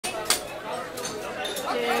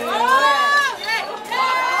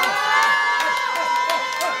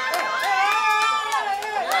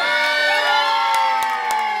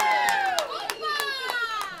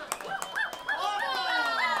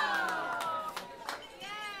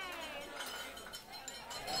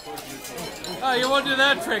Oh, you won't do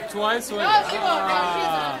that trick twice, will you? No, she won't. No,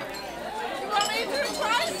 you want me to do it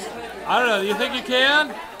twice? I don't know. Do you think you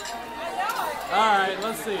can? I know. All right,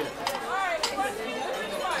 let's see it. All right, you want to do it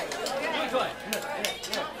twice?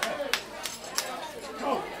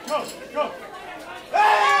 Go, go, go.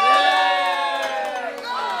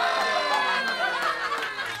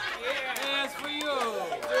 That's for you.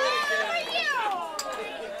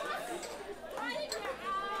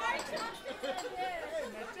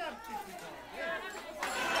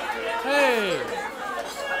 Hey.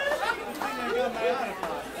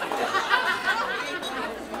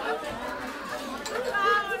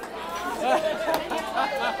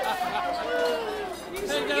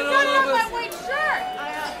 You got on my white shirt.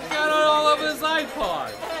 He got it all over his iPod.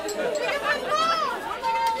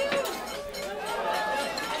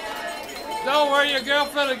 Don't worry, your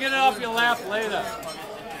girlfriend will get it off your lap later.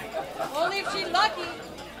 Only if she's lucky.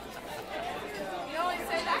 You always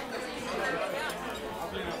say that.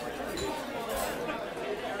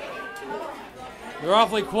 You're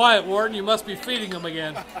awfully quiet, Warden. You must be feeding them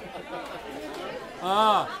again.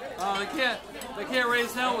 They can't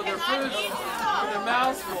raise hell with their food, with their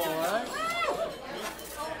mouths full, right?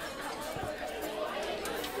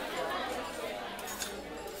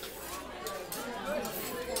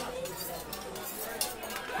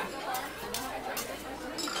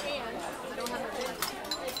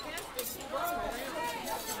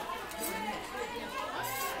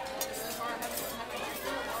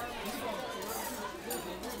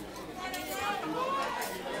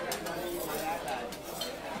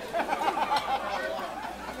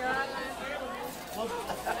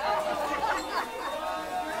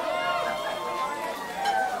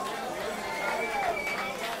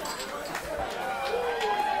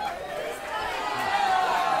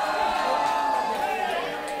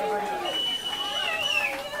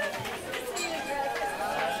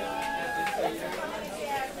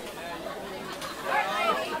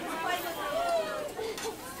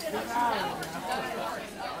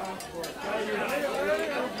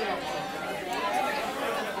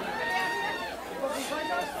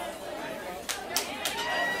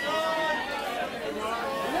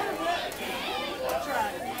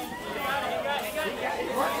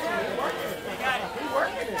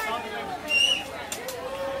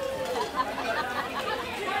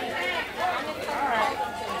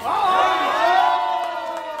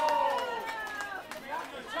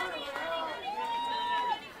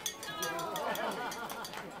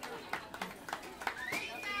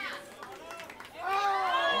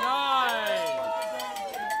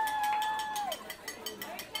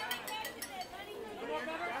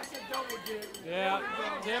 Yeah,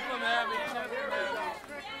 tip them heavy, tip them heavy.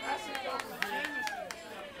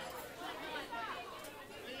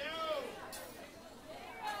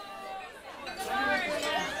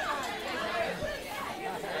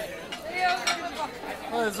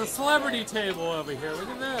 Oh, there's a celebrity table over here. Look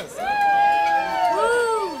at this.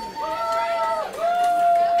 Woo!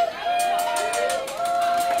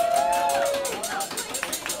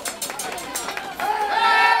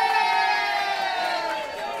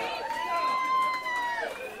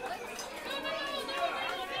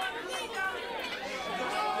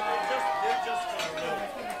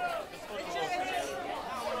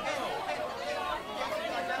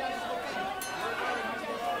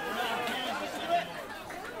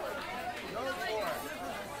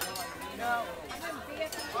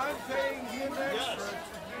 I'm paying him extra to do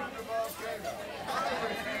the volcano. I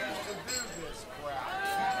refuse to do this crap.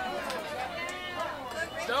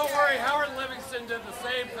 Don't worry, Howard Livingston did the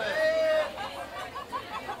same thing.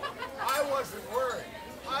 I wasn't worried.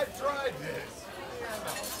 I tried this.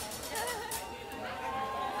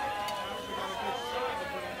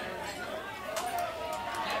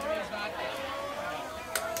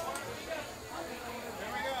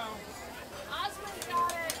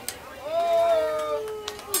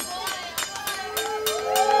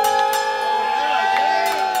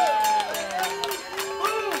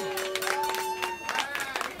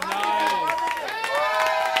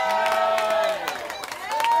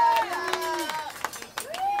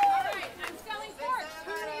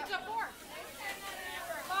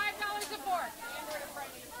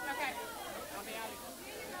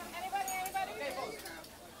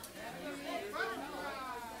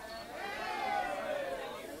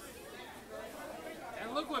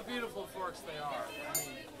 Look what beautiful forks they are.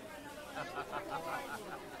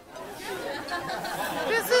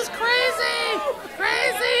 This is crazy!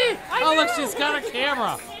 Crazy! Oh, look, she's got a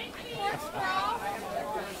camera.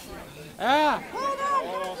 Ah!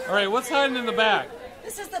 All right, what's hiding in the back?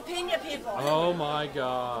 This is the Pina people. Oh my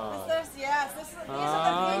God! These are the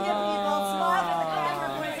Pina people. Smile at the camera,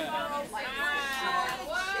 please.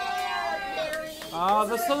 Oh,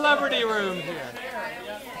 the celebrity room here.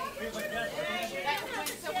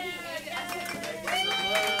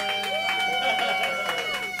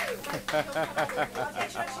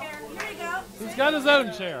 He's got his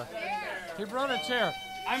own chair. He brought a chair.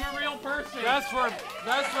 I'm a real person. That's for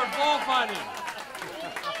bullfighting.